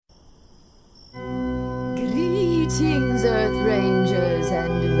Greetings, Earth Rangers,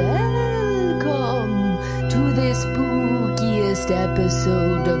 and welcome to the spookiest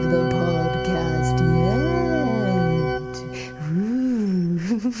episode of the podcast yet. Ooh.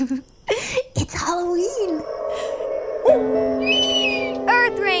 It's Halloween!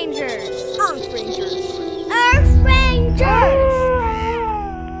 Earth Rangers! Earth Rangers! Earth Rangers!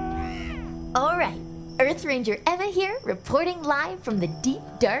 Alright, Earth Ranger Emma here, reporting live from the deep,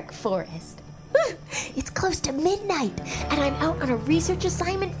 dark forest. It's close to midnight, and I'm out on a research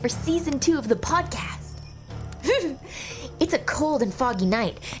assignment for Season 2 of the podcast. It's a cold and foggy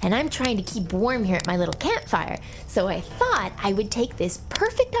night, and I'm trying to keep warm here at my little campfire, so I thought I would take this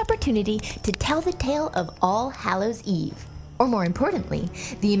perfect opportunity to tell the tale of All Hallows Eve. Or more importantly,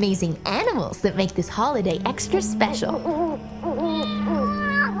 the amazing animals that make this holiday extra special.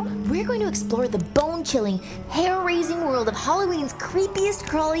 We're going to explore the bone-chilling, hair-raising world of Halloween's creepiest,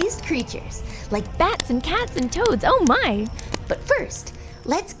 crawliest creatures, like bats and cats and toads, oh my! But first,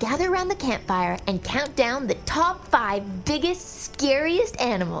 let's gather around the campfire and count down the top 5 biggest, scariest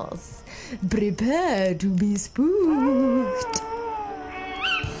animals. Prepare to be spooked.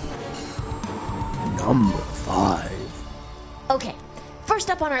 Number 5. Okay, first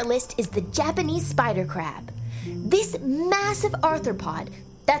up on our list is the Japanese spider crab. This massive arthropod,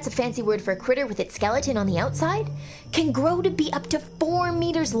 that's a fancy word for a critter with its skeleton on the outside, can grow to be up to 4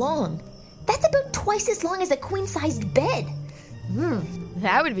 meters long. That's about twice as long as a queen-sized bed.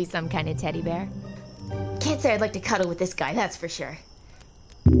 That would be some kind of teddy bear. Can't say I'd like to cuddle with this guy, that's for sure.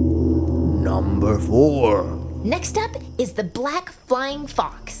 Number 4. Next up is the black flying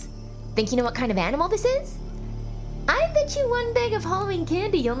fox. Think you know what kind of animal this is? I bet you one bag of Halloween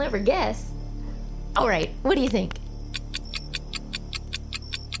candy you'll never guess. Alright, what do you think?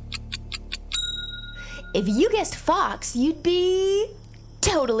 If you guessed fox, you'd be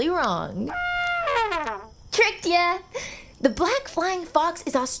totally wrong. Tricked ya! The black flying fox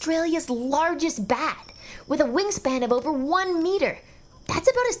is Australia's largest bat, with a wingspan of over 1 meter.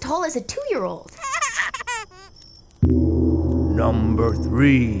 That's about as tall as a 2-year-old. Number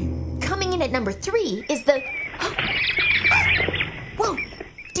 3. Coming in at number 3 is the... Whoa!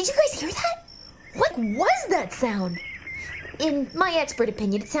 Did you guys hear that? What was that sound? In my expert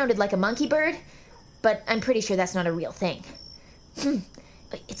opinion, it sounded like a monkey bird, but I'm pretty sure that's not a real thing.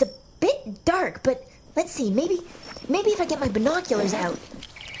 It's a bit dark, but let's see, maybe if I get my binoculars out.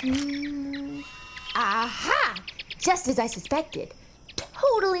 Aha! Just as I suspected.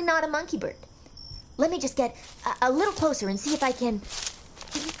 Totally not a monkey bird. Let me just get a little closer and see if I can...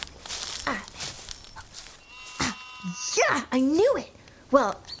 Yeah, I knew it!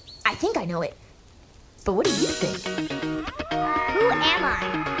 Well, I think I know it. But what do you think? Who am I?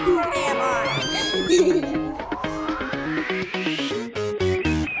 Who am I?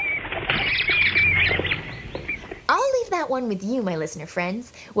 I'll leave that one with you, my listener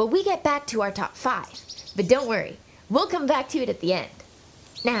friends, while we get back to our top 5. But don't worry, we'll come back to it at the end.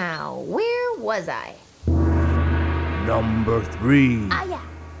 Now, where was I? Number 3. Yeah.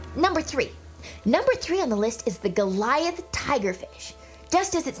 Number 3. Number 3 on the list is the Goliath tigerfish.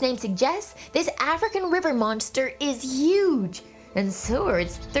 Just as its name suggests, this African river monster is huge, and so are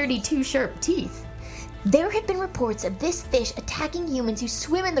its 32 sharp teeth. There have been reports of this fish attacking humans who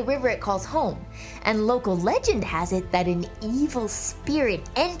swim in the river it calls home, and local legend has it that an evil spirit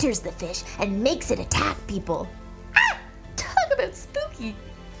enters the fish and makes it attack people. Talk about spooky.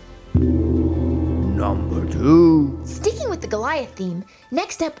 Number 2. Sticking with the Goliath theme,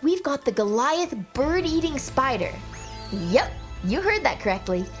 next up we've got the Goliath bird-eating spider. Yep, you heard that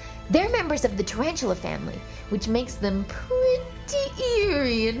correctly. They're members of the tarantula family, which makes them pretty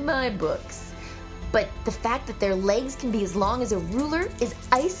eerie in my books. But the fact that their legs can be as long as a ruler is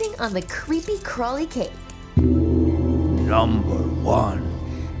icing on the creepy crawly cake. Number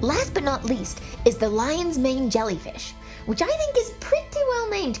 1. Last but not least is the lion's mane jellyfish, which I think is pretty well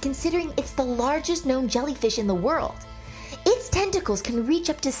named considering it's the largest known jellyfish in the world. Its tentacles can reach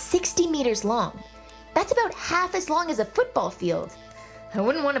up to 60 meters long. That's about half as long as a football field. I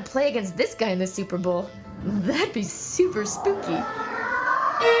wouldn't want to play against this guy in the Super Bowl. That'd be super spooky.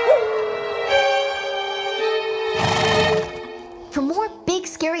 For more big,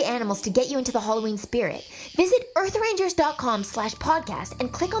 scary animals to get you into the Halloween spirit, visit earthrangers.com/podcast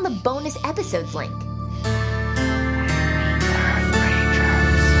and click on the bonus episodes link.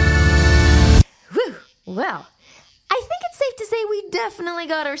 Whew, well, I think it's safe to say we definitely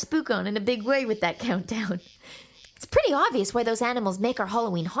got our spook on in a big way with that countdown. It's pretty obvious why those animals make our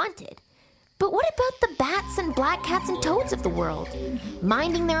Halloween haunted. But what about the bats and black cats and toads of the world?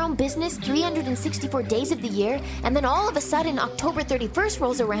 Minding their own business 364 days of the year, and then all of a sudden October 31st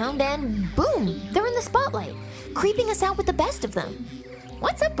rolls around and boom, they're in the spotlight, creeping us out with the best of them.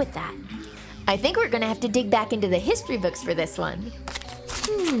 What's up with that? I think we're gonna have to dig back into the history books for this one.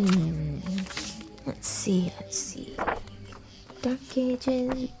 Let's see. Dark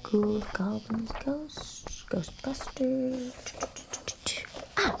Ages, ghouls, goblins, ghosts, Ghostbusters.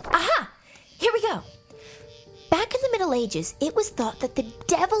 Aha! Here we go. Back in the Middle Ages, it was thought that the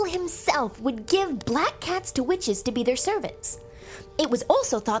devil himself would give black cats to witches to be their servants. It was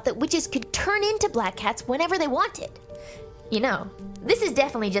also thought that witches could turn into black cats whenever they wanted. You know, this is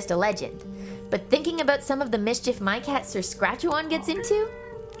definitely just a legend, but thinking about some of the mischief my cat Sir Scratchawan gets into,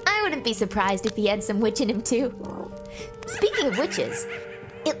 I wouldn't be surprised if he had some witch in him too. Speaking of witches,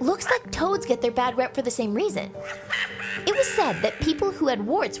 it looks like toads get their bad rep for the same reason. It was said that people who had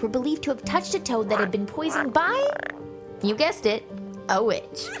warts were believed to have touched a toad that had been poisoned by, you guessed it, a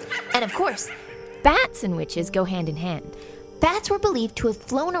witch. And of course, bats and witches go hand in hand. Bats were believed to have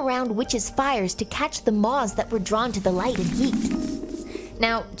flown around witches' fires to catch the moths that were drawn to the light and heat.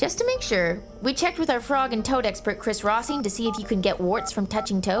 Now, just to make sure, we checked with our frog and toad expert Chris Rossing to see if you can get warts from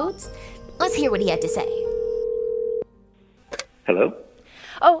touching toads. Let's hear what he had to say. Hello?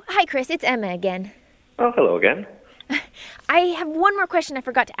 Oh, hi, Chris. It's Emma again. Oh, hello again. I have one more question I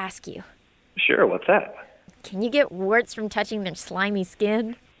forgot to ask you. Sure, what's that? Can you get warts from touching their slimy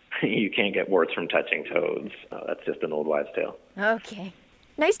skin? You can't get warts from touching toads. Oh, that's just an old wives' tale. Okay.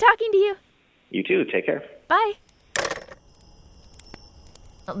 Nice talking to you. You too, take care. Bye.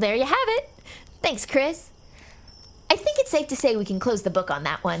 Well, there you have it. Thanks, Chris. I think it's safe to say we can close the book on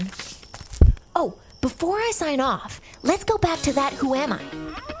that one. Oh, before I sign off, let's go back to that Who Am I?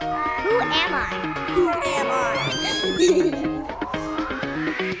 Who am I? Who am I?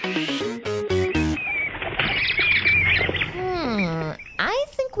 I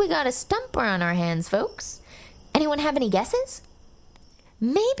think we got a stumper on our hands, folks. Anyone have any guesses?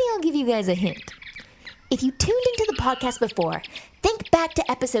 Maybe I'll give you guys a hint. If you tuned into the podcast before, think back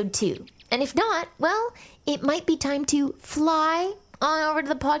to episode 2. And if not, well, it might be time to fly on over to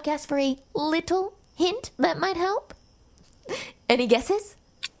the podcast for a little hint that might help. Any guesses?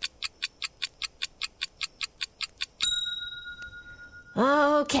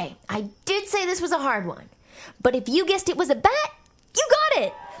 Okay, I did say this was a hard one. But if you guessed it was a bat, you got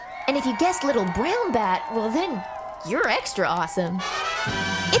it! And if you guessed little brown bat, well then, you're extra awesome.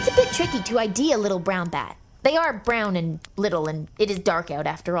 It's a bit tricky to ID a little brown bat. They are brown and little, and it is dark out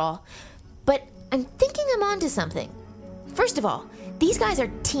after all. But I'm thinking I'm onto something. First of all, these guys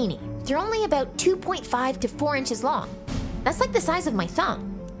are teeny. They're only about 2.5 to 4 inches long. That's like the size of my thumb.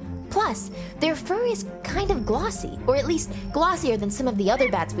 Plus, their fur is kind of glossy, or at least glossier than some of the other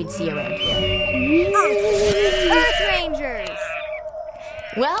bats we'd see around here. Earth Rangers!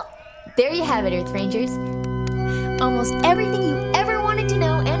 Well, there you have it, Earth Rangers. Almost everything you ever wanted to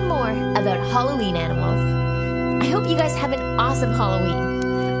know and more about Halloween animals. I hope you guys have an awesome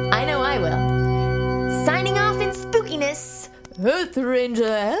Halloween. I know I will. Signing off in spookiness, Earth Ranger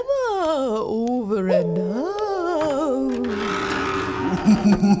Emma, over and out.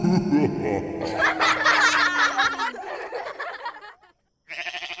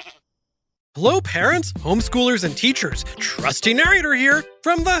 Hello, parents, homeschoolers, and teachers. Trusty narrator here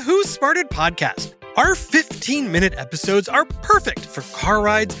from the Who Smarted podcast. Our 15-minute episodes are perfect for car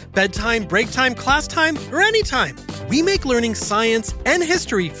rides, bedtime, break time, class time, or anytime. We make learning science and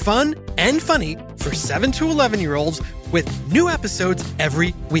history fun and funny for 7 to 11-year-olds with new episodes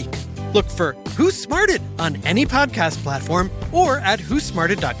every week. Look for Who Smarted on any podcast platform or at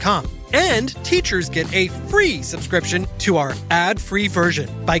whosmarted.com. And teachers get a free subscription to our ad-free version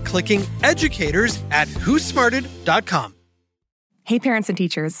by clicking educators at whosmarted.com. Hey, parents and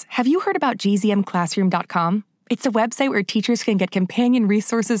teachers, have you heard about gzmclassroom.com? It's a website where teachers can get companion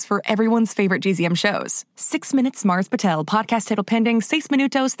resources for everyone's favorite GZM shows. 6 Minutes, Mars Patel, Podcast Title Pending, 6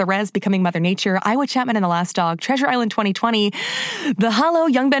 Minutos, The Res, Becoming Mother Nature, Iowa Chapman and the Last Dog, Treasure Island 2020, The Hollow,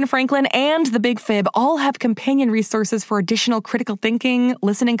 Young Ben Franklin, and The Big Fib all have companion resources for additional critical thinking,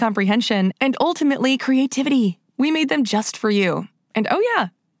 listening comprehension, and ultimately creativity. We made them just for you. And oh yeah,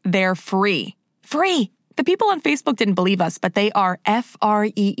 they're free. Free! The people on Facebook didn't believe us, but they are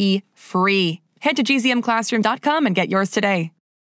free. Head to gzmclassroom.com and get yours today.